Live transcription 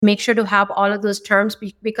make sure to have all of those terms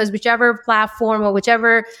because whichever platform or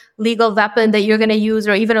whichever legal weapon that you're going to use,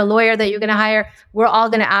 or even a lawyer that you're going to hire, we're all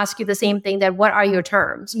going to ask you the same thing, that what are your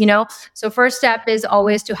terms, So first step is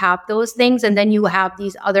always to have those things. And then you have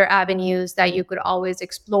these other avenues that you could always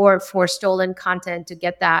explore for stolen content to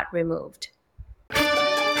get that removed.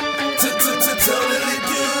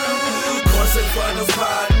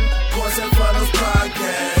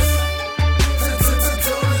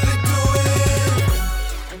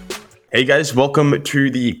 Hey guys, welcome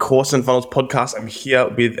to the Course and Funnels podcast. I'm here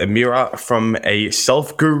with Amira from a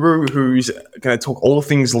Self Guru who's going to talk all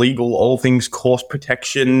things legal, all things course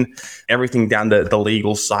protection, everything down the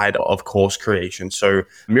legal side of course creation. So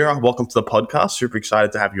Amira, welcome to the podcast. Super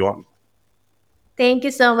excited to have you on. Thank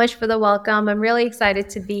you so much for the welcome. I'm really excited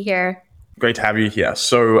to be here. Great to have you here.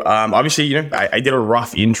 So obviously, I did a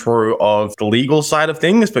rough intro of the legal side of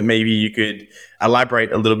things, but maybe you could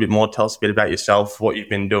elaborate a little bit more. Tell us a bit about yourself, what you've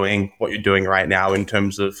been doing, what you're doing right now in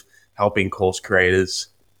terms of helping course creators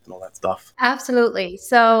and all that stuff. Absolutely.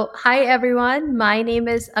 So hi, everyone. My name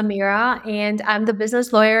is Amira, and I'm the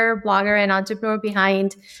business lawyer, blogger, and entrepreneur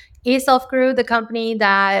behind Self Guru, the company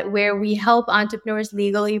where we help entrepreneurs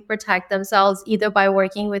legally protect themselves, either by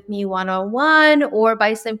working with me one-on-one or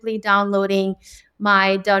by simply downloading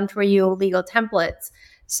my done-for-you legal templates.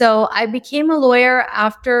 So I became a lawyer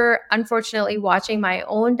after, unfortunately, watching my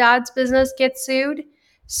own dad's business get sued.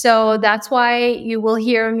 So that's why you will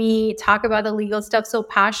hear me talk about the legal stuff so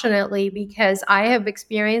passionately, because I have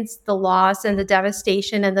experienced the loss and the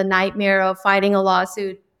devastation and the nightmare of fighting a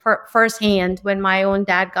lawsuit firsthand when my own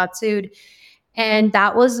dad got sued. And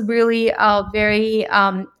that was really a very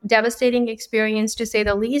devastating experience, to say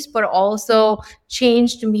the least, but also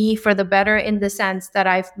changed me for the better in the sense that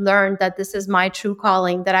I've learned that this is my true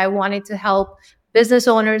calling, that I wanted to help business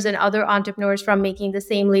owners and other entrepreneurs from making the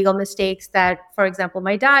same legal mistakes that, for example,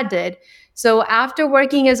 my dad did. So after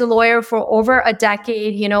working as a lawyer for over a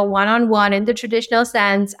decade, one-on-one in the traditional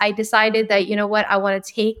sense, I decided that, I want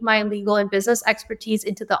to take my legal and business expertise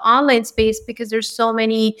into the online space, because there's so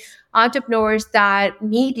many entrepreneurs that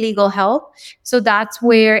need legal help. So that's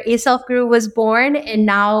where Self Guru was born. And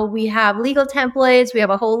now we have legal templates, we have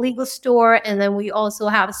a whole legal store, and then we also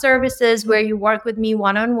have services where you work with me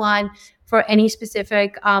one-on-one for any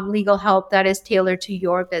specific legal help that is tailored to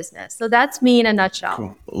your business. So that's me in a nutshell.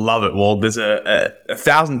 Cool. Love it. Well, there's a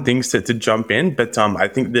thousand things to jump in, but I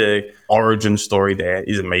think the origin story there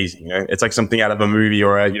is amazing. It's like something out of a movie,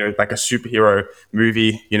 or like a superhero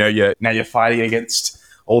movie. You're fighting against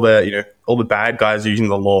all the bad guys using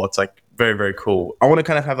the law. It's like very, very cool. I want to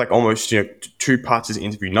kind of have like almost two parts of the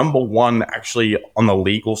interview. Number one, actually on the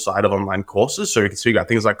legal side of online courses, so we can speak about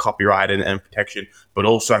things like copyright and protection, but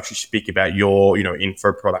also actually speak about your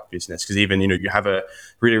info product business, because even you have a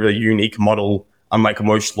really, really unique model, unlike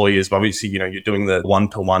most lawyers. But obviously you're doing the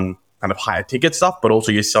one-to-one kind of higher ticket stuff, but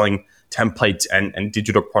also you're selling templates and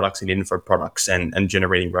digital products and info products and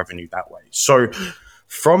generating revenue that way. So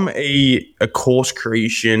from a course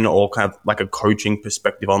creation or kind of like a coaching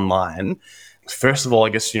perspective online, first of all, I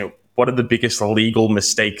guess, what are the biggest legal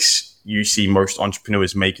mistakes you see most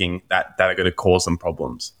entrepreneurs making that are going to cause them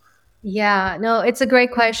problems? Yeah, no, it's a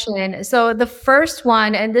great question. So the first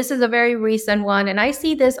one, and this is a very recent one, and I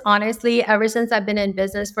see this honestly ever since I've been in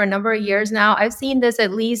business for a number of years now. I've seen this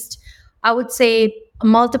at least, I would say,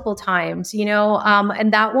 multiple times,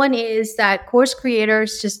 and that one is that course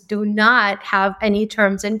creators just do not have any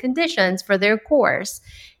terms and conditions for their course.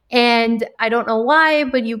 And I don't know why,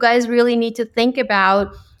 but you guys really need to think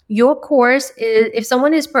about your course. If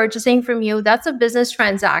someone is purchasing from you, that's a business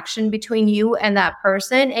transaction between you and that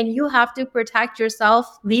person, and you have to protect yourself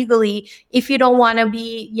legally if you don't want to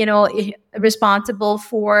be, responsible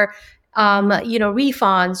for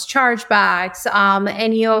refunds, chargebacks,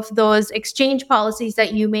 any of those exchange policies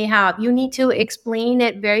that you may have. You need to explain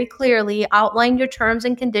it very clearly, outline your terms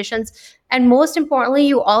and conditions. And most importantly,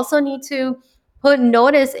 you also need to put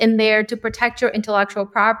notice in there to protect your intellectual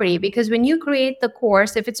property, because when you create the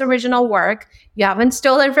course, if it's original work, you haven't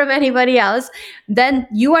stolen from anybody else, then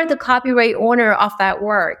you are the copyright owner of that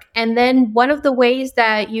work. And then one of the ways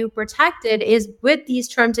that you protect it is with these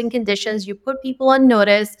terms and conditions. You put people on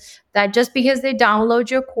notice that just because they download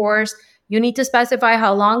your course, you need to specify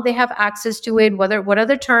how long they have access to it, what are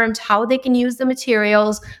the terms, how they can use the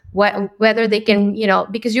materials, whether they can,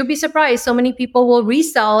 because you'll be surprised. So many people will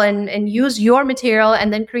resell and use your material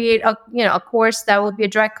and then create a course that will be a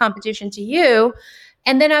direct competition to you.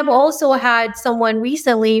 And then I've also had someone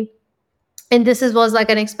recently, and was like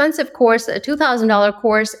an expensive course, a $2,000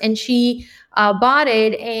 course, and she bought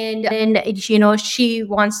it, and then she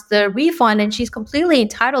wants the refund, and she's completely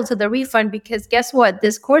entitled to the refund because guess what?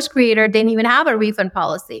 This course creator didn't even have a refund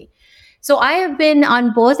policy. So I have been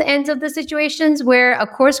on both ends of the situations where a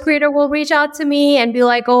course creator will reach out to me and be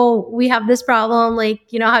like, "Oh, we have this problem. Like,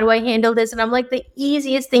 how do I handle this?" And I'm like, the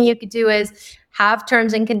easiest thing you could do is have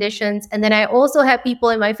terms and conditions. And then I also have people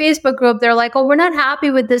in my Facebook group. They're like, "Oh, we're not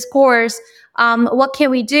happy with this course. What can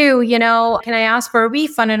we do? Can I ask for a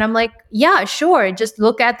refund?" And I'm like, "Yeah, sure. Just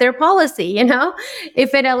look at their policy.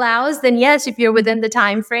 If it allows, then yes. If you're within the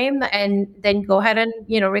time frame, and then go ahead and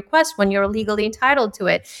request when you're legally entitled to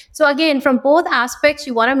it." So again, from both aspects,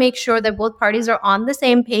 you want to make sure that both parties are on the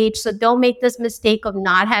same page. So don't make this mistake of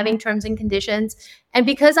not having terms and conditions. And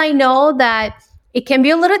because I know that it can be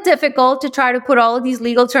a little difficult to try to put all of these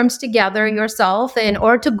legal terms together yourself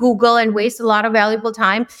or to Google and waste a lot of valuable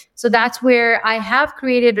time. So that's where I have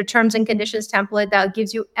created a terms and conditions template that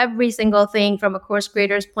gives you every single thing from a course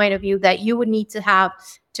creator's point of view that you would need to have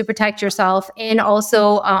to protect yourself, and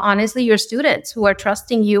also, honestly, your students who are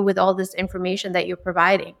trusting you with all this information that you're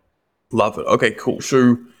providing. Love it. Okay, cool.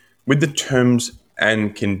 So with the terms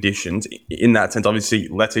and conditions, in that sense, obviously,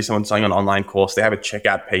 let's say someone's selling an online course, they have a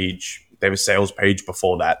checkout page, they have a sales page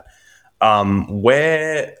before that. How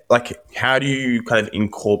do you kind of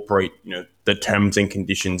incorporate, the terms and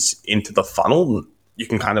conditions into the funnel? You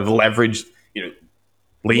can kind of leverage,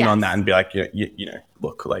 lean on that and be like,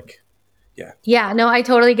 look, like, yeah. Yeah, no, I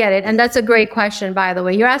totally get it. And that's a great question, by the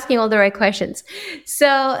way. You're asking all the right questions.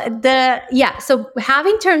 So so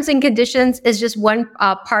having terms and conditions is just one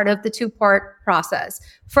part of the two-part process.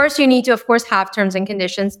 First, you need to, of course, have terms and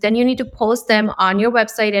conditions. Then you need to post them on your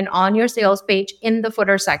website and on your sales page in the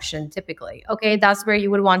footer section, typically. Okay, that's where you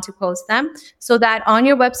would want to post them so that on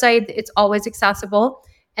your website, it's always accessible.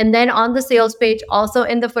 And then on the sales page, also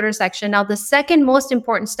in the footer section. Now, the second most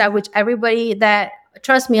important step, which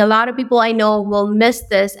trust me, a lot of people I know will miss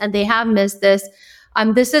this, and they have missed this.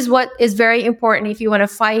 This is what is very important if you want to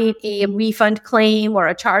fight a refund claim or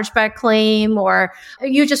a chargeback claim, or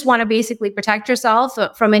you just want to basically protect yourself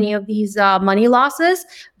from any of these money losses.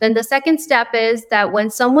 Then the second step is that when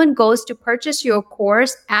someone goes to purchase your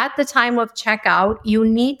course at the time of checkout, you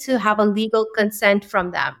need to have a legal consent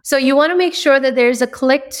from them. So you want to make sure that there's a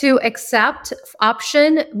click to accept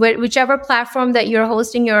option, whichever platform that you're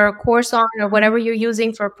hosting your course on or whatever you're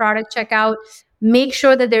using for product checkout. Make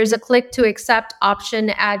sure that there's a click to accept option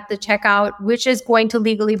at the checkout, which is going to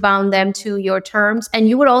legally bound them to your terms. And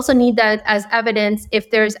you would also need that as evidence if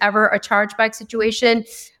there's ever a chargeback situation.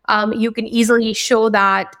 You can easily show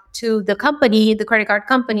that to the company, the credit card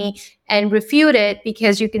company, and refute it,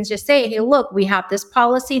 because you can just say, "Hey, look, we have this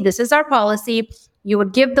policy. This is our policy." You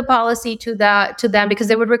would give the policy to them because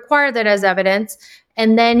they would require that as evidence.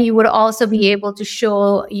 And then you would also be able to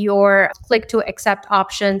show your click to accept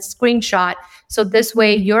option screenshot. So this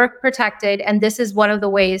way you're protected. And this is one of the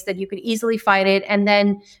ways that you could easily fight it. And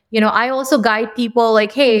then, I also guide people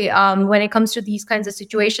like, hey, when it comes to these kinds of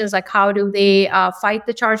situations, like how do they fight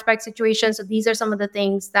the chargeback situation? So these are some of the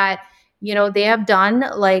things that, they have done,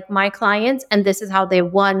 like my clients, and this is how they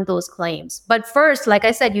won those claims. But first, like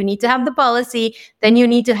I said, you need to have the policy, then you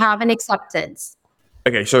need to have an acceptance.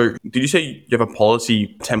 Okay, so did you say you have a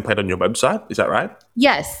policy template on your website? Is that right?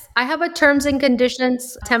 Yes, I have a terms and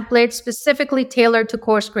conditions template specifically tailored to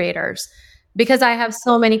course creators because I have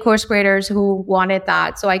so many course creators who wanted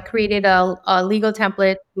that. So I created a legal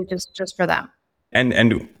template which is just for them.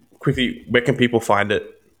 And quickly, where can people find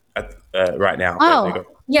it right now? Oh,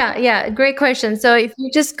 yeah, great question. So if you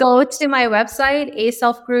just go to my website,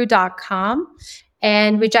 aselfgrew.com,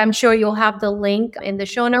 and which I'm sure you'll have the link in the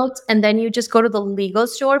show notes. And then you just go to the legal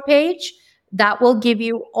store page. That will give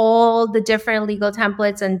you all the different legal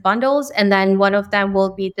templates and bundles. And then one of them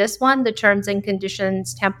will be this one, the terms and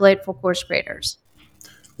conditions template for course creators.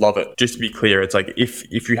 Love it. Just to be clear, it's like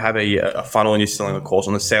if you have a funnel and you're selling a course,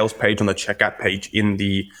 on the sales page, on the checkout page, in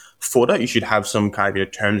the footer, you should have some kind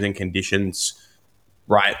of terms and conditions,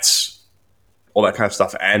 rights, all that kind of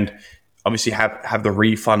stuff. And obviously have the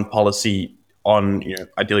refund policy on,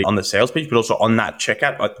 ideally on the sales page, but also on that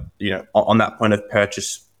checkout, on that point of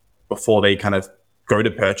purchase before they kind of go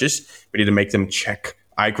to purchase. We need to make them check,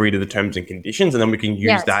 I agree to the terms and conditions, and then we can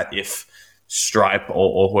use that if Stripe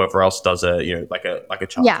or whoever else does a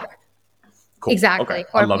chargeback. Yeah, cool. Exactly. Okay.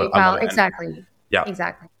 I love it. Exactly. Yeah,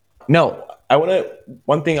 exactly. No,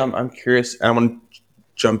 one thing I'm curious, and I want to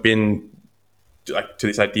jump in to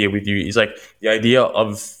this idea with you, is like the idea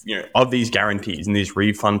of of these guarantees and these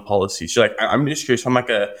refund policies. So I'm just curious from like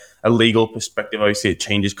a legal perspective. Obviously, it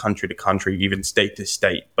changes country to country, even state to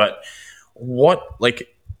state. But what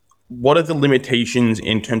what are the limitations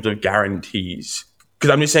in terms of guarantees? Because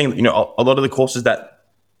I'm just saying, a lot of the courses that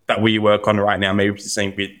we work on right now, maybe it's the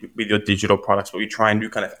same with your digital products, but we try and do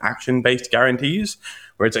kind of action-based guarantees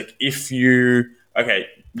where it's like, if you, okay,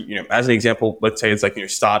 as an example, let's say it's like,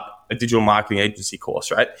 start a digital marketing agency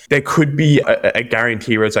course, right? There could be a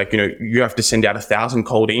guarantee where it's like, you have to send out 1,000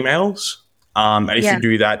 cold emails. And if Yeah. you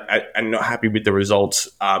do that and not happy with the results,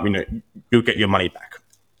 you'll get your money back,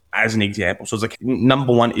 as an example. So it's like,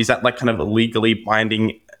 number one, is that like kind of legally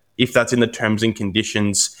binding? If that's in the terms and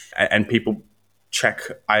conditions and people check,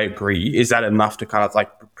 I agree, is that enough to kind of like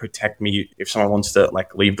protect me if someone wants to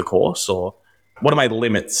like leave the course? Or what are my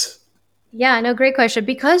limits? Yeah, no, great question.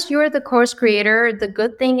 Because you're the course creator, the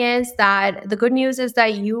good news is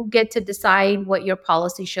that you get to decide what your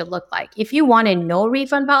policy should look like. If you want a no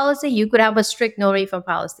refund policy, you could have a strict no refund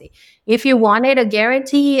policy. If you wanted a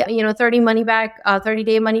guarantee,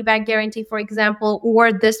 30-day money back guarantee, for example,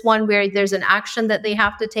 or this one where there's an action that they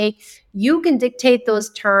have to take, you can dictate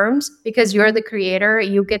those terms because you're the creator.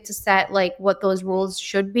 You get to set like what those rules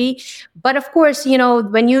should be. But of course,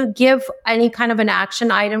 when you give any kind of an action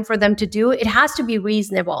item for them to do, it has to be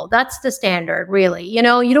reasonable. That's the standard, really. You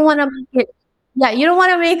don't want to make it, yeah, you don't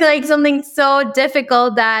want to make like something so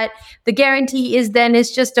difficult that the guarantee is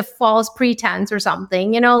just a false pretense or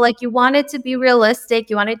something. Like you want it to be realistic,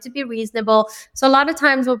 you want it to be reasonable. So a lot of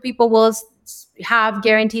times what people will have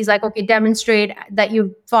guarantees like, okay, demonstrate that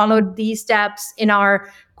you've followed these steps in our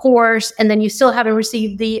course, and then you still haven't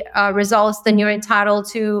received the results, then you're entitled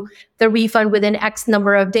to the refund within X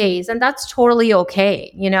number of days. And that's totally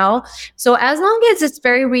okay, So as long as it's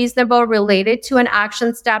very reasonable, related to an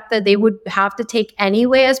action step that they would have to take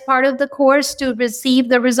anyway as part of the course to receive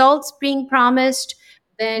the results being promised,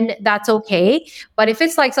 then that's okay. But if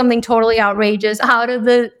it's like something totally outrageous, out of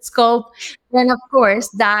the scope, then of course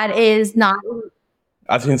that is not.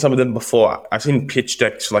 I've seen some of them before. I've seen pitch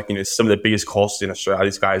decks, like, some of the biggest courses in Australia.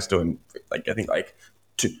 These guys doing, like, I think like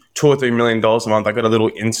 $2 or $3 million a month. I got a little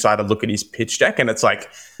insider look at his pitch deck, and it's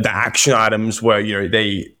like the action items where,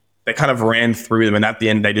 they kind of ran through them, and at the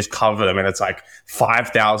end they just cover them, and it's like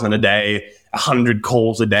 5,000 a day, 100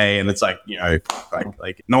 calls a day, and it's like,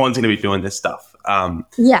 like no one's going to be doing this stuff.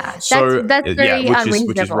 Yeah, so that's very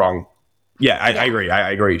which is wrong. Yeah, I agree.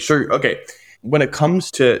 I agree. So, okay, when it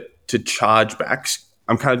comes to chargebacks,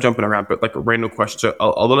 I'm kind of jumping around, but like a random question. So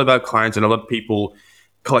a lot of our clients and a lot of people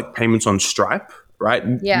collect payments on Stripe, right?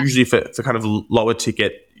 Yeah. Usually for kind of lower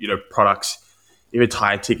ticket, products. If it's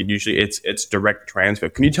higher ticket, usually it's direct transfer.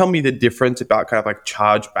 Can you tell me the difference about kind of like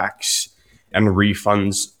chargebacks and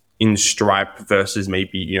refunds in Stripe versus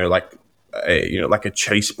maybe, like a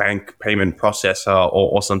Chase Bank payment processor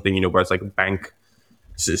or something, where it's like a bank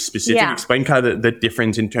specific? Yeah. Explain kind of the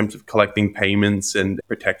difference in terms of collecting payments and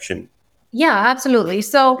protection. Yeah, absolutely.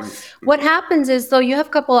 So what happens is, so you have a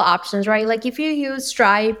couple of options, right? Like if you use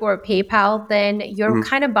Stripe or PayPal, then you're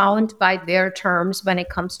kind of bound by their terms when it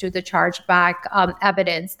comes to the chargeback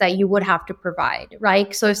evidence that you would have to provide,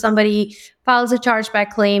 right? So if somebody files a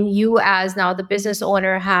chargeback claim, you as now the business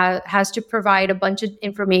owner has to provide a bunch of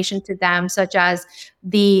information to them, such as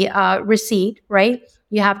the receipt, right?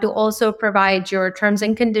 You have to also provide your terms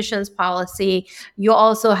and conditions policy. You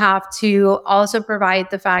also have to also provide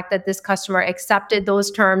the fact that this customer accepted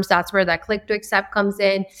those terms. That's where that click to accept comes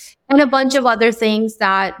in. And a bunch of other things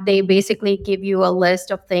that they basically give you a list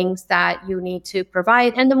of things that you need to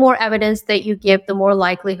provide. And the more evidence that you give, the more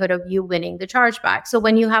likelihood of you winning the chargeback. So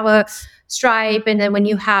when you have a Stripe and then when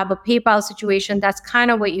you have a PayPal situation, that's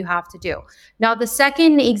kind of what you have to do. Now, the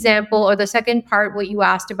second example or the second part, what you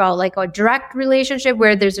asked about, like a direct relationship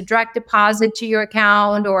where there's a direct deposit to your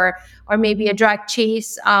account or maybe a direct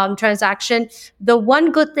Chase transaction. The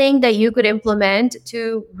one good thing that you could implement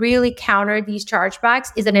to really counter these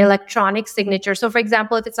chargebacks is an electronic signature. So for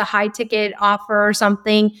example, if it's a high ticket offer or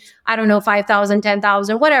something, I don't know, 5,000,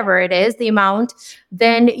 10,000, whatever it is, the amount,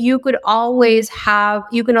 then you can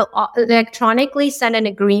electronically send an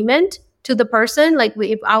agreement to the person, like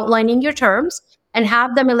outlining your terms, and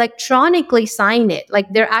have them electronically sign it,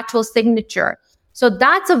 like their actual signature. So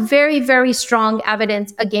that's a very, very strong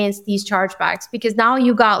evidence against these chargebacks, because now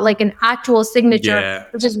you got like an actual signature,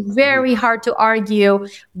 which is very hard to argue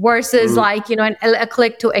versus like, a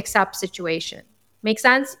click to accept situation. Make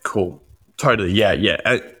sense? Cool. Totally.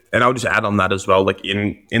 Yeah. And I'll just add on that as well. Like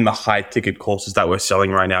in the high ticket courses that we're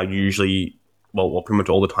selling right now, usually, well, pretty much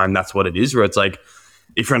all the time, that's what it is, where it's like,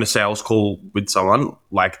 if you're on a sales call with someone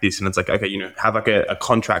like this and it's like, okay, have like a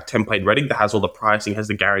contract template ready that has all the pricing, has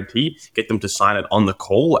the guarantee, get them to sign it on the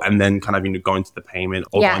call and then kind of, go into the payment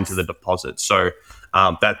or go into the deposit. So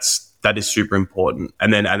that's That is super important.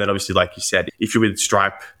 And then obviously, like you said, if you're with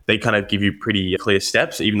Stripe, they kind of give you pretty clear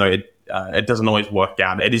steps, even though it doesn't always work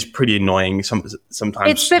out. It is pretty annoying. It's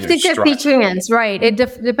Sometimes, 50-50 Stripe. chance, right? It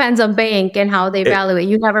depends on bank and how they It, evaluate.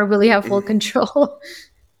 You never really have full control.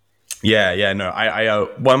 yeah, no. I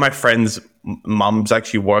one of my friends' mums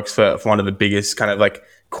actually works for one of the biggest kind of like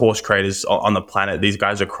course creators on the planet. These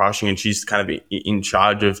guys are crushing, and she's kind of in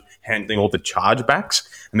charge of handling all the chargebacks.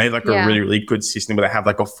 And they have like a Yeah. really good system where they have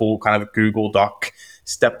like a full kind of Google Doc,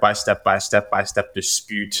 step by step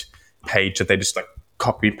dispute page that they just like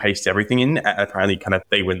copy and paste everything in. And apparently, kind of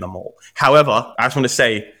they win them all. However, I just want to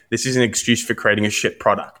say this is an excuse for creating a shit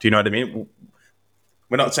product. You know what I mean?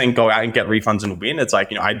 We're not saying go out and get refunds and win. It's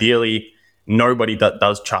like, ideally nobody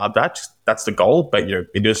does charge that. That's the goal, but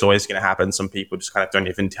it is always going to happen. Some people just kind of don't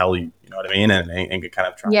even tell you, you know what I mean? And kind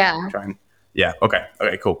of Yeah. yeah. Okay,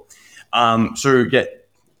 cool. So yeah,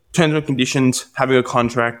 terms and conditions, having a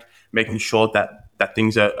contract, making sure that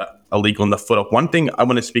things are legal in the footer. One thing I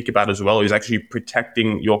want to speak about as well is actually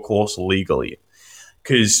protecting your course legally,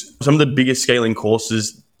 because some of the biggest scaling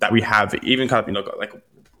courses that we have, even kind of like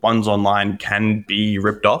ones online, can be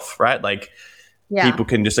ripped off, right? Like Yeah. people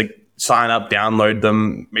can just like sign up, download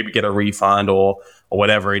them, maybe get a refund or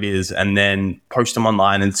whatever it is, and then post them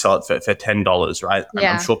online and sell it for $10, right? And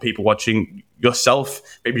Yeah. I'm sure people watching yourself,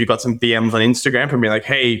 maybe you got some DMs on Instagram from being like,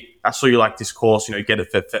 hey, I saw you like this course, get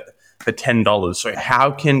it for $10. So how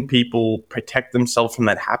can people protect themselves from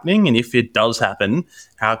that happening? And if it does happen,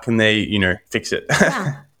 how can they, fix it?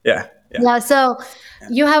 Yeah. Yeah. Yeah, so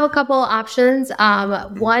you have a couple options.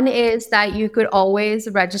 One is that you could always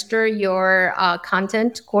register your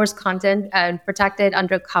course content, and protect it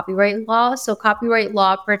under copyright law. So copyright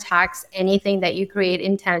law protects anything that you create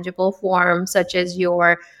in tangible form, such as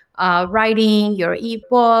your writing, your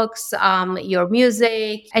ebooks, your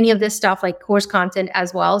music, any of this stuff like course content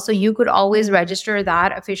as well. So you could always register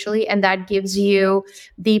that officially, and that gives you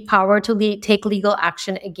the power to take legal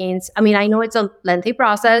action against. I mean, I know it's a lengthy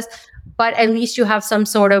process, but at least you have some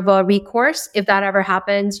sort of a recourse. If that ever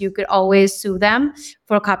happens, you could always sue them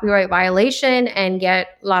for copyright violation and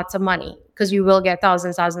get lots of money, because you will get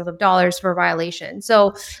thousands of dollars for violation.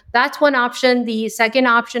 So that's one option. The second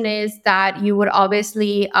option is that you would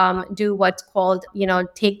obviously do what's called,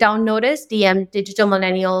 takedown notice, Digital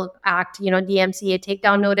Millennial Act, DMCA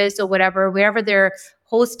takedown notice, or wherever they're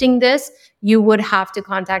hosting this, you would have to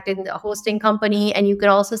contact the hosting company, and you could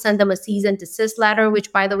also send them a cease and desist letter,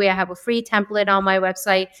 which, by the way, I have a free template on my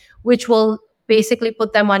website, which will basically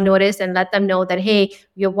put them on notice and let them know that, hey,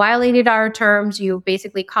 you violated our terms, you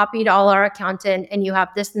basically copied all our content, and you have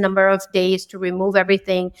this number of days to remove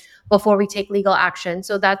everything before we take legal action.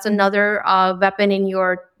 So that's another weapon in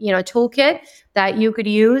your toolkit that you could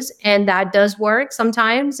use, and that does work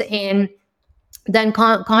sometimes. And then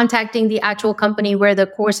contacting the actual company where the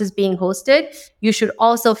course is being hosted, you should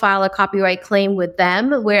also file a copyright claim with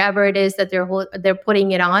them wherever it is that they're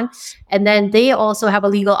putting it on, and then they also have a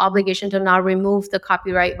legal obligation to now remove the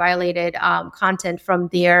copyright violated content from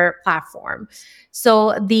their platform.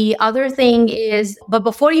 So the other thing is, but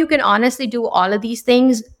before you can honestly do all of these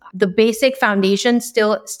things, the basic foundation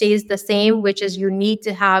still stays the same, which is you need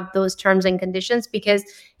to have those terms and conditions, because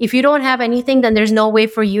if you don't have anything, then there's no way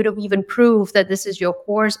for you to even prove that this is your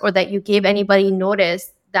course or that you gave anybody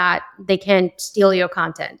notice that they can steal your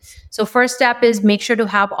content. So first step is make sure to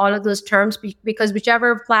have all of those terms, because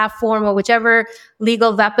whichever platform or whichever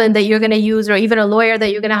legal weapon that you're going to use, or even a lawyer that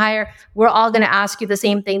you're going to hire, we're all going to ask you the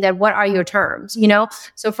same thing, that what are your terms,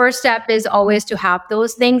 So first step is always to have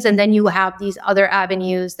those things, and then you have these other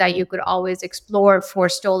avenues that you could always explore for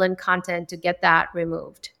stolen content to get that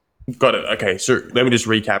removed. Got it. Okay, so let me just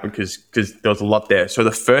recap it, because there was a lot there. So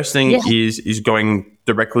the first thing is going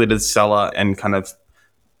directly to the seller and kind of,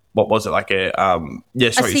 what was it, like a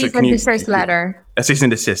cease and desist letter. A cease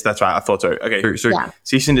and desist. That's right. I thought so. Okay, so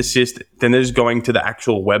cease and desist. Then there's going to the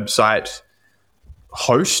actual website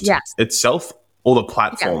host itself, or the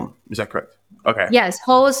platform. Is that correct? Okay. Yes,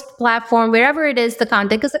 host, platform, wherever it is, the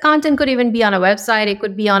content, because the content could even be on a website. It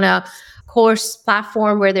could be on a course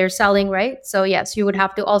platform where they're selling, right? So yes, you would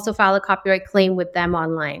have to also file a copyright claim with them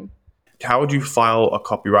online. How would you file a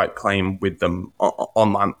copyright claim with them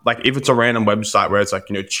online? Like if it's a random website where it's like,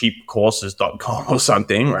 cheapcourses.com or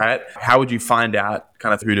something, right? How would you find out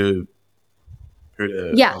kind of who to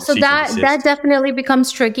so that definitely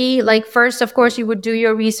becomes tricky. Like first, of course, you would do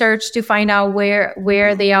your research to find out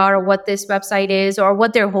where they are, or what this website is, or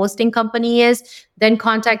what their hosting company is. Then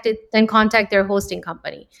contact their hosting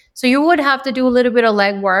company. So you would have to do a little bit of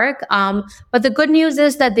legwork. But the good news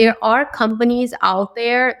is that there are companies out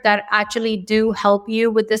there that actually do help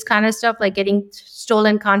you with this kind of stuff, like getting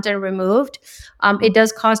stolen content removed. It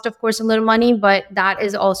does cost, of course, a little money, but that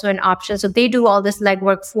is also an option. So they do all this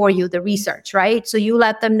legwork for you, the research, right? So you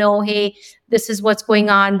let them know, hey, this is what's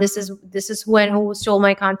going on. This is who stole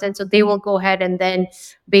my content. So they will go ahead and then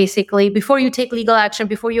basically, before you take legal action,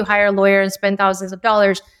 before you hire a lawyer and spend thousands of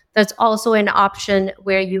dollars, that's also an option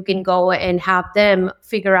where you can go and have them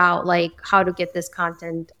figure out like how to get this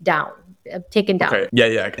content down, taken down. Okay. Yeah,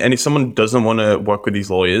 yeah. And if someone doesn't want to work with these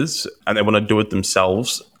lawyers and they want to do it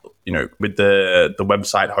themselves, with the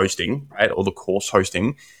website hosting, right, or the course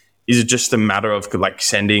hosting, is it just a matter of like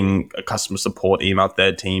sending a customer support email to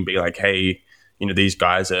their team, being like, hey, these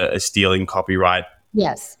guys are stealing copyright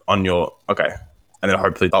Yes. on your, okay. And then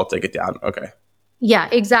hopefully they'll take it down. Okay. Yeah,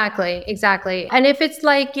 exactly. Exactly. And if it's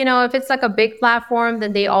like, if it's like a big platform,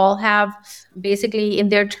 then they all have basically in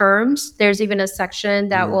their terms, there's even a section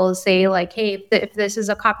that will say like, hey, if this is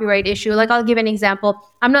a copyright issue, like I'll give an example.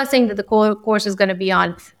 I'm not saying that the course is going to be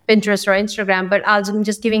on Pinterest or Instagram, but I'm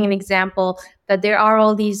just giving an example that there are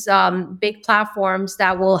all these big platforms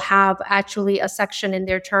that will have actually a section in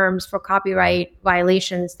their terms for copyright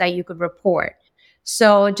violations that you could report.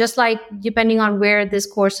 So just like depending on where this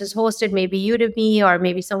course is hosted, maybe Udemy or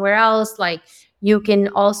maybe somewhere else, like you can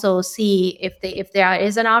also see if there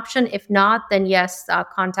is an option. If not, then yes,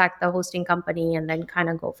 contact the hosting company and then kind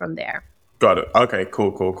of go from there. Got it. Okay,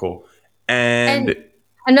 cool, cool, cool. And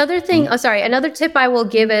Another thing, another tip I will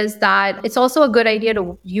give is that it's also a good idea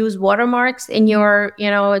to use watermarks in your,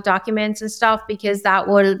 documents and stuff, because that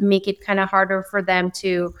will make it kind of harder for them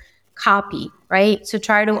to copy, right? So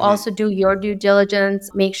try to also do your due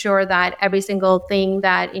diligence, make sure that every single thing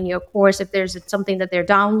that in your course, if there's something that they're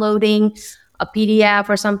downloading, a PDF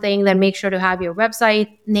or something, then make sure to have your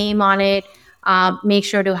website name on it. Make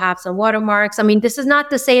sure to have some watermarks. I mean, this is not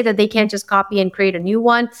to say that they can't just copy and create a new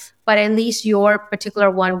one, but at least your particular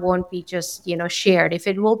one won't be just, shared. If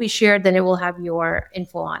it will be shared, then it will have your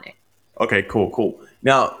info on it. Okay, cool, cool.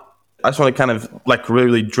 Now, I just want to kind of like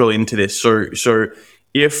really drill into this. So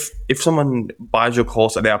if someone buys your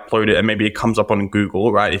course and they upload it and maybe it comes up on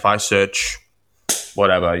Google, right? If I search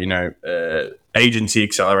whatever, agency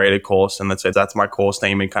accelerator course, and let's say that's my course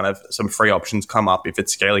name, and kind of some free options come up if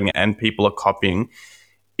it's scaling and people are copying.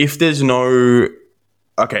 If there's no,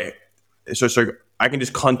 okay, so I can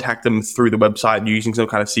just contact them through the website using some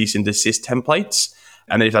kind of cease and desist templates.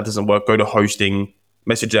 And then if that doesn't work, go to hosting,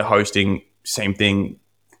 message their hosting, same thing.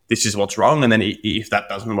 This is what's wrong. And then if that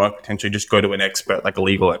doesn't work, potentially just go to an expert, like a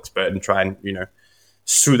legal expert, and try and,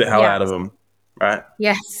 sue the hell out of them. Right?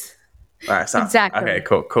 Yes. All right, so, exactly. Okay,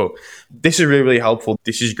 cool. This is really, really helpful.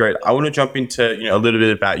 This is great. I want to jump into a little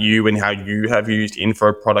bit about you and how you have used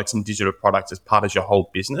info products and digital products as part of your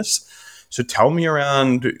whole business. So tell me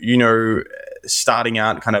around, starting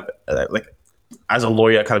out kind of like as a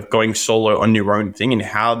lawyer, kind of going solo on your own thing, and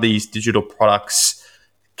how these digital products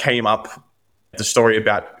came up, the story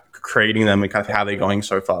about creating them, and kind of how they're going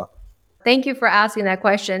so far. Thank you for asking that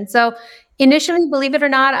question. So initially, believe it or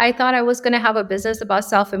not, I thought I was going to have a business about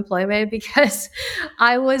self-employment because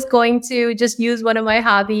I was going to just use one of my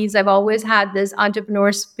hobbies. I've always had this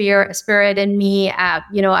entrepreneur spirit in me. I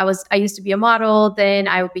used to be a model, then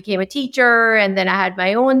I became a teacher, and then I had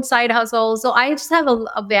my own side hustle. So I just have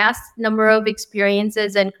a vast number of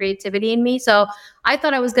experiences and creativity in me. So I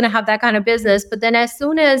thought I was going to have that kind of business. But then as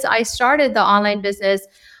soon as I started the online business,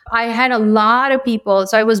 I had a lot of people.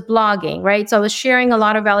 So I was blogging, right? So I was sharing a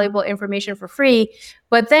lot of valuable information for free.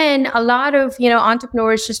 But then a lot of,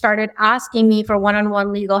 entrepreneurs just started asking me for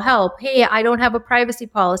one-on-one legal help. Hey, I don't have a privacy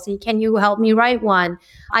policy. Can you help me write one?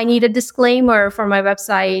 I need a disclaimer for my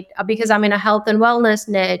website because I'm in a health and wellness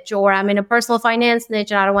niche, or I'm in a personal finance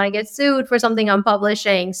niche and I don't want to get sued for something I'm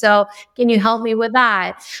publishing. So can you help me with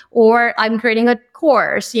that? Or I'm creating a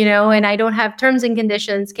course, and I don't have terms and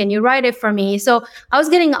conditions. Can you write it for me? So I was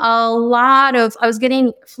getting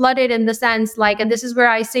flooded in the sense like, and this is where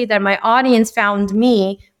I say that my audience found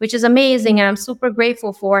me, which is amazing. And I'm super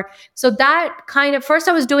grateful for. So that kind of, first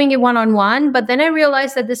I was doing it one-on-one, but then I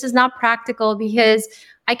realized that this is not practical because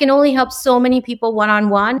I can only help so many people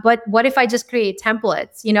one-on-one. But what if I just create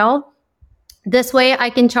templates, This way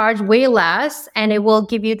I can charge way less and it will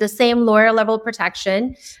give you the same lawyer level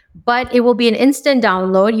protection, but it will be an instant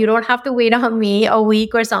download. You don't have to wait on me a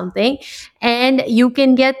week or something. And you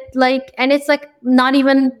can get and it's not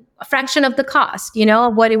even a fraction of the cost,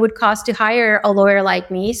 what it would cost to hire a lawyer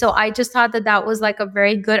like me. So I just thought that was a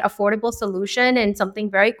very good, affordable solution and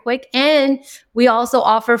something very quick. And we also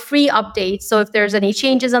offer free updates. So if there's any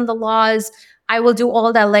changes on the laws, I will do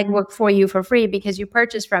all that legwork for you for free because you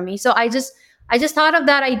purchased from me. So I just thought of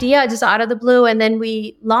that idea just out of the blue, and then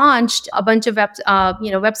we launched a bunch of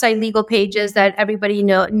website legal pages that everybody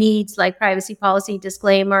needs, like privacy policy,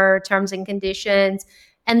 disclaimer, terms and conditions.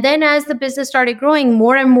 And then as the business started growing,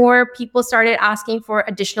 more and more people started asking for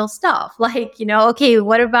additional stuff, like, okay,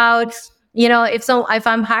 what about if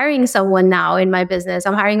I'm hiring someone now in my business,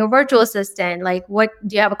 I'm hiring a virtual assistant, like, what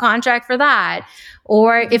do you have a contract for that?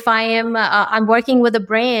 Or if I'm working with a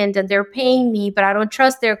brand and they're paying me, but I don't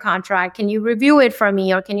trust their contract, can you review it for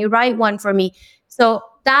me, or can you write one for me? So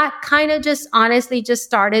that kind of just honestly just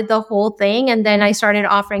started the whole thing. And then I started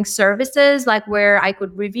offering services, like where I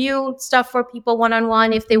could review stuff for people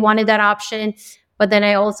one-on-one if they wanted that option. But then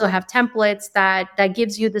I also have templates that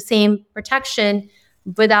gives you the same protection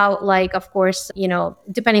without, like, of course,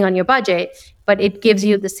 depending on your budget, but it gives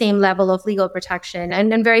you the same level of legal protection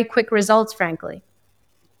and very quick results, frankly.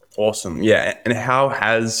 Awesome. Yeah. And how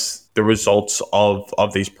has the results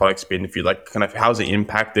of these products been? If you like, kind of, how's it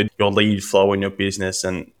impacted your lead flow in your business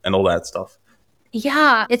and all that stuff?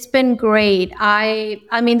 Yeah, it's been great. I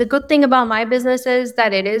mean, the good thing about my business is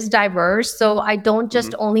that it is diverse. So I don't just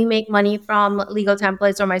Mm-hmm. only make money from legal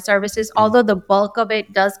templates or my services, Mm-hmm. although the bulk of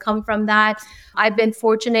it does come from that. I've been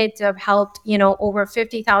fortunate to have helped, over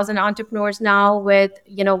 50,000 entrepreneurs now with,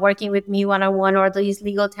 working with me one-on-one or these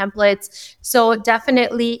legal templates. So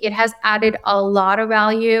definitely it has added a lot of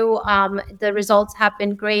value. The results have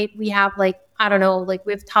been great. We have, like, I don't know, like,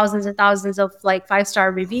 we have thousands and thousands of, like,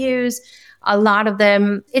 5-star reviews. A lot of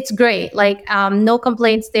them, it's great, like, no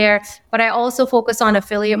complaints there. But I also focus on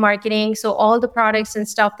affiliate marketing, so all the products and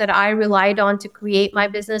stuff that I relied on to create my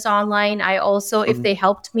business online, I also, if they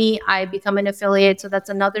helped me, I become an affiliate, so that's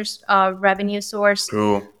another revenue source.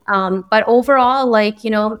 Cool. But overall, like,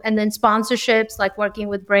 and then sponsorships, like working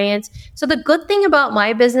with brands. So the good thing about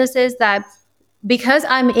my business is that because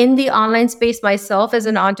I'm in the online space myself as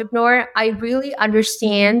an entrepreneur, I really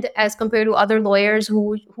understand, as compared to other lawyers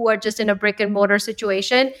who are just in a brick and mortar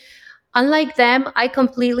situation. Unlike them, I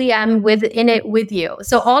completely am within it with you.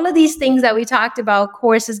 So all of these things that we talked about,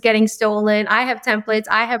 courses getting stolen, I have templates,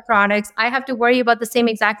 I have products, I have to worry about the same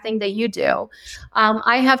exact thing that you do.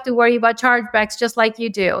 I have to worry about chargebacks just like you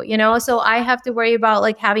do, So I have to worry about,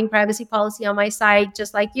 like, having privacy policy on my site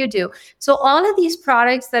just like you do. So all of these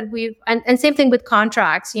products that and same thing with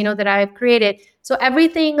contracts, that I've created. So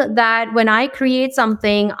everything that when I create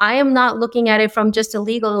something, I am not looking at it from just a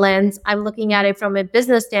legal lens. I'm looking at it from a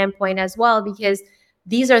business standpoint as well, because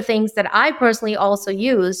these are things that I personally also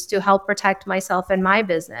use to help protect myself and my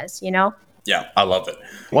business. Yeah, I love it.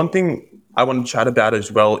 One thing I want to chat about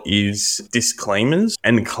as well is disclaimers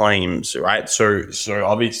and claims, right? So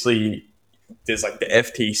obviously there's like the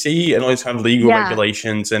FTC and all these kind of legal Yeah.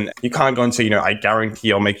 regulations, and you can't go and say, I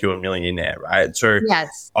guarantee I'll make you a millionaire, right? So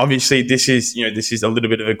Yes. obviously this is a little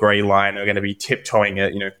bit of a gray line. We're going to be tiptoeing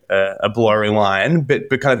a blurry line, but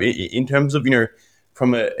kind of in terms of,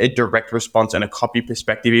 from a direct response and a copy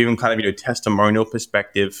perspective, even kind of, testimonial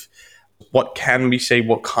perspective, what can we say?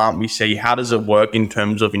 What can't we say? How does it work in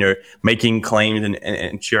terms of, making claims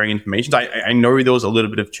and sharing information? I know there was a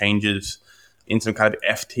little bit of changes in some kind of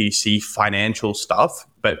FTC financial stuff,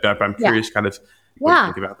 but I'm Yeah. curious kind of what you Yeah.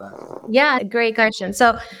 think about that. Yeah. Great question.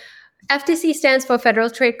 So FTC stands for Federal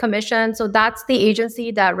Trade Commission. So that's the agency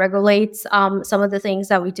that regulates some of the things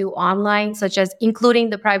that we do online, such as including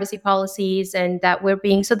the privacy policies and that we're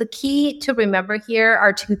being. So the key to remember here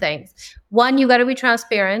are two things. One, you got to be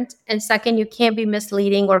transparent. And second, you can't be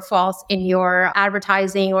misleading or false in your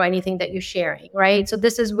advertising or anything that you're sharing, right? So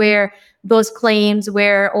this is where those claims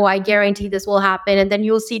where, oh, I guarantee this will happen. And then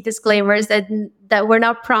you'll see disclaimers that we're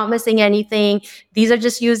not promising anything. These are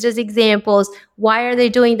just used as examples. Why are they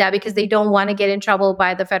doing that? Because they don't want to get in trouble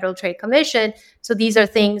by the Federal Trade Commission. So these are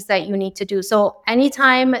things that you need to do. So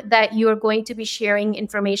anytime that you are going to be sharing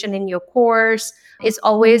information in your course, it's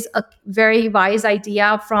always a very wise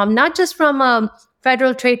idea, from not just from a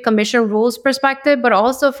Federal Trade Commission rules perspective, but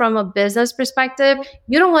also from a business perspective.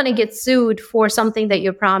 You don't want to get sued for something that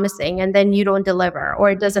you're promising and then you don't deliver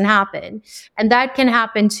or it doesn't happen. And that can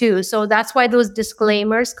happen too. So that's why those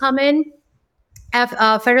disclaimers come in.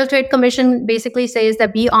 Federal Trade Commission basically says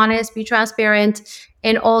that be honest, be transparent,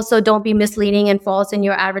 and also don't be misleading and false in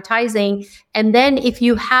your advertising. And then if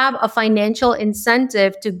you have a financial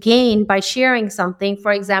incentive to gain by sharing something,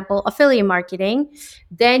 for example, affiliate marketing,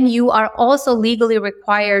 then you are also legally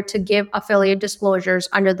required to give affiliate disclosures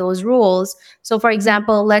under those rules. So for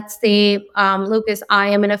example, let's say, Lucas, I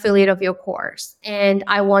am an affiliate of your course and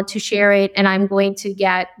I want to share it and I'm going to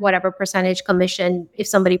get whatever percentage commission if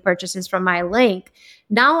somebody purchases from my link.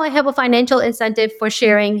 Now I have a financial incentive for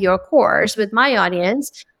sharing your course with my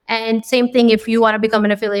audience. And same thing if you want to become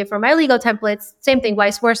an affiliate for my legal templates, same thing,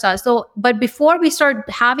 vice versa. So, but before we start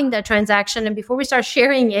having that transaction and before we start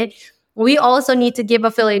sharing it, we also need to give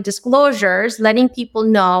affiliate disclosures, letting people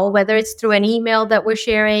know whether it's through an email that we're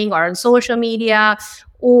sharing or on social media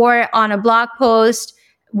or on a blog post.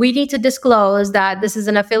 We need to disclose that this is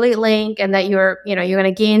an affiliate link and that you're going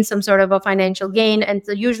to gain some sort of a financial gain. And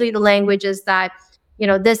so usually the language is that,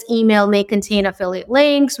 this email may contain affiliate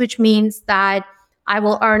links, which means that I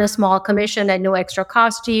will earn a small commission at no extra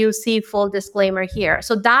cost to you. See full disclaimer here.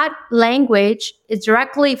 So that language is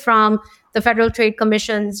directly from the Federal Trade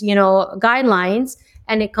Commission's, guidelines,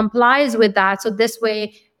 and it complies with that. So this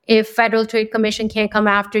way, if Federal Trade Commission can't come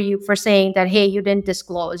after you for saying that, hey, you didn't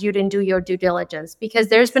disclose, you didn't do your due diligence, because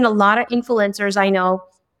there's been a lot of influencers I know,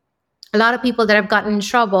 a lot of people that have gotten in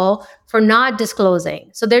trouble for not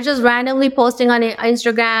disclosing. So they're just randomly posting on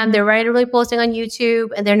Instagram, they're randomly posting on YouTube,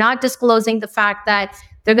 and they're not disclosing the fact that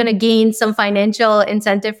they're going to gain some financial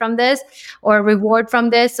incentive from this or reward from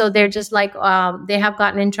this. So they're just like, they have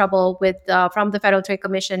gotten in trouble with from the Federal Trade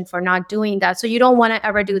Commission for not doing that. So you don't want to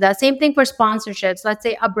ever do that. Same thing for sponsorships. Let's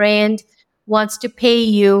say a brand wants to pay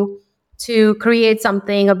you to create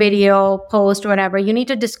something, a video, post, or whatever. You need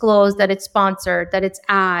to disclose that it's sponsored, that it's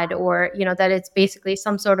ad, or that it's basically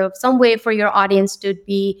some way for your audience to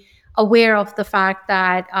be aware of the fact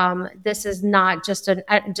that this is not just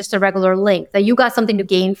a regular link, that you got something to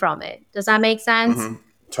gain from it. Does that make sense? Mm-hmm.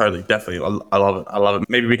 Totally, definitely. I love it. I love it.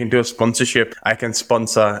 Maybe we can do a sponsorship. I can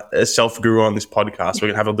sponsor a self guru on this podcast. We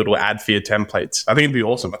can have a little ad for your templates. I think it'd be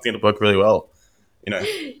awesome. I think it'd work really well.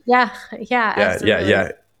 Yeah, absolutely.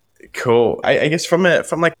 Yeah. Cool. I guess from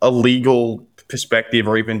like a legal perspective,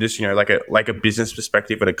 or even just like a business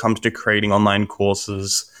perspective, when it comes to creating online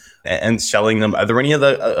courses and selling them, are there any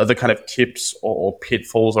other kind of tips or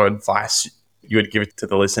pitfalls or advice you would give to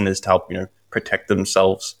the listeners to help protect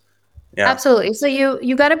themselves? Yeah. Absolutely. So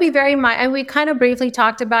you got to be very and we kind of briefly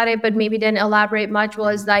talked about it, but maybe didn't elaborate much,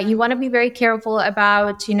 was that you want to be very careful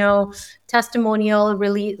about, testimonial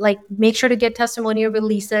release, like make sure to get testimonial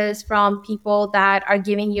releases from people that are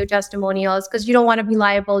giving you testimonials, because you don't want to be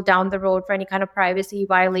liable down the road for any kind of privacy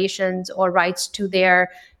violations or rights to their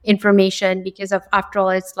information, because after all,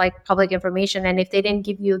 it's like public information. And if they didn't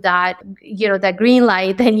give you that, that green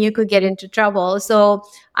light, then you could get into trouble. So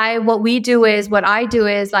what I do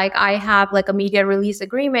is like, I have like a media release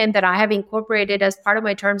agreement that I have incorporated as part of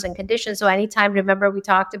my terms and conditions. So anytime, remember we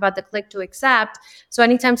talked about the click to accept. So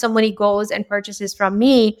anytime somebody goes and purchases from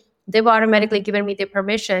me, they've automatically given me the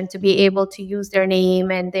permission to be able to use their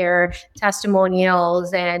name and their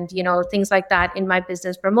testimonials and, things like that in my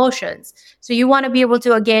business promotions. So you want to be able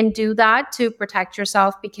to, again, do that to protect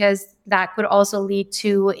yourself, because that could also lead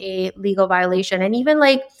to a legal violation. And even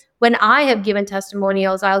like when I have given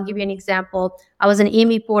testimonials, I'll give you an example. I was an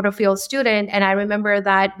Amy Porterfield student, and I remember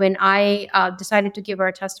that when I decided to give her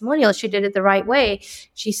a testimonial, she did it the right way.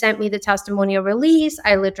 She sent me the testimonial release.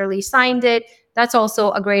 I literally signed it. That's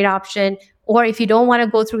also a great option. Or if you don't want to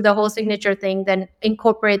go through the whole signature thing, then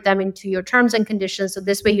incorporate them into your terms and conditions. So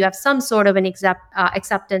this way you have some sort of an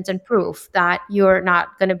acceptance and proof that you're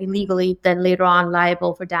not going to be legally then later on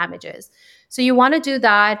liable for damages. So you want to do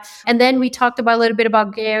that. And then we talked about a little bit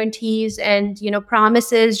about guarantees and,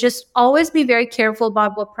 promises. Just always be very careful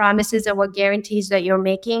about what promises and what guarantees that you're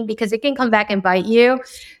making, because it can come back and bite you.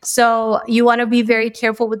 So you want to be very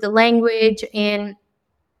careful with the language and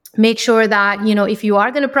make sure that, if you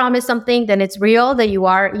are going to promise something, then it's real, that you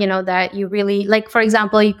are, that you really, like, for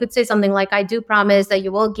example, you could say something like, I do promise that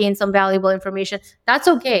you will gain some valuable information. That's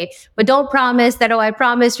okay. But don't promise that, I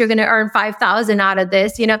promise you're going to earn 5,000 out of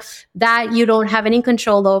this, that you don't have any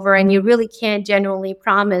control over, and you really can't genuinely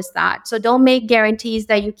promise that. So don't make guarantees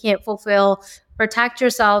that you can't fulfill. Protect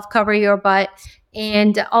yourself, cover your butt.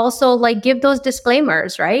 And also like give those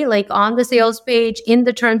disclaimers, right? Like on the sales page, in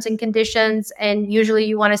the terms and conditions. And usually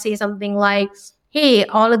you want to say something like, hey,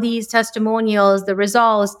 all of these testimonials, the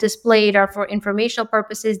results displayed are for informational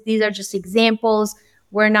purposes. These are just examples.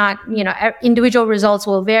 We're not, individual results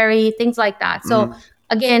will vary, things like that. So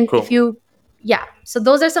again, Cool. So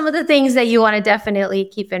those are some of the things that you want to definitely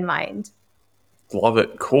keep in mind. Love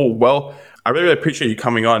it. Cool. Well, I really appreciate you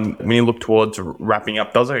coming on. When you look towards wrapping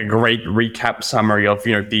up, that was a great recap summary of,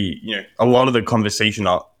 a lot of the conversation,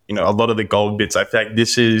 a lot of the gold bits. I feel like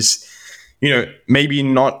this is, maybe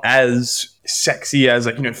not as sexy as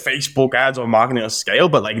like, Facebook ads or marketing on scale,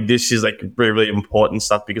 but like this is like really, really important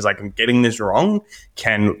stuff, because like getting this wrong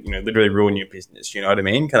can, literally ruin your business. You know what I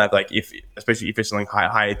mean? Kind of like especially if it's something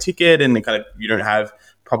higher ticket and kind of you don't have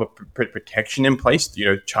proper protection in place,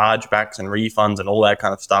 chargebacks and refunds and all that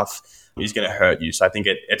kind of stuff is going to hurt you. So I think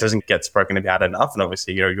it doesn't get spoken about enough. And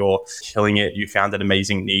obviously, you're killing it. You found an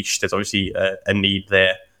amazing niche. There's obviously a need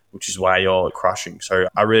there, which is why you're crushing. So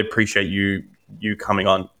I really appreciate you coming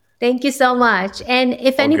on. Thank you so much. And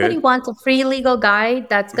if All anybody good. wants a free legal guide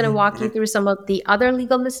that's going to walk you Mhm, through some of the other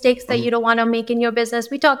legal mistakes that mhm. you don't want to make in your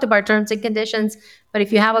business, we talked about terms and conditions. But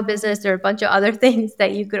if you have a business, there are a bunch of other things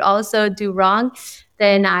that you could also do wrong.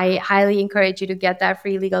 Then I highly encourage you to get that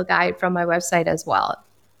free legal guide from my website as well.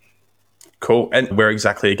 Cool. And where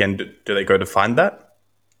exactly again do they go to find that?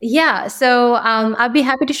 Yeah, so I'd be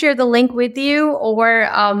happy to share the link with you, or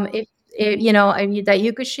if that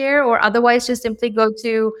you could share, or otherwise just simply go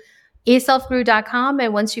to aselfgrew.com,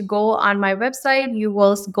 and once you go on my website, you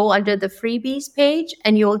will go under the freebies page,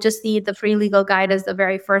 and you'll just see the free legal guide as the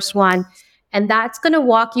very first one, and that's going to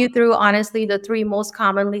walk you through honestly the three most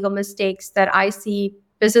common legal mistakes that I see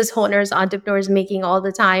business owners, entrepreneurs making all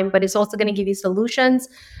the time. But it's also going to give you solutions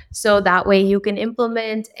so that way you can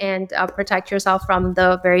implement and protect yourself from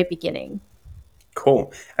the very beginning.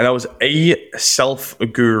 Cool. And that was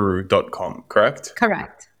aselfguru.com, correct?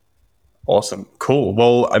 Correct. Awesome. Cool.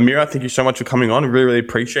 Well, Amira, thank you so much for coming on. Really, really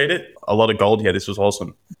appreciate it. A lot of gold here. This was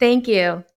awesome. Thank you.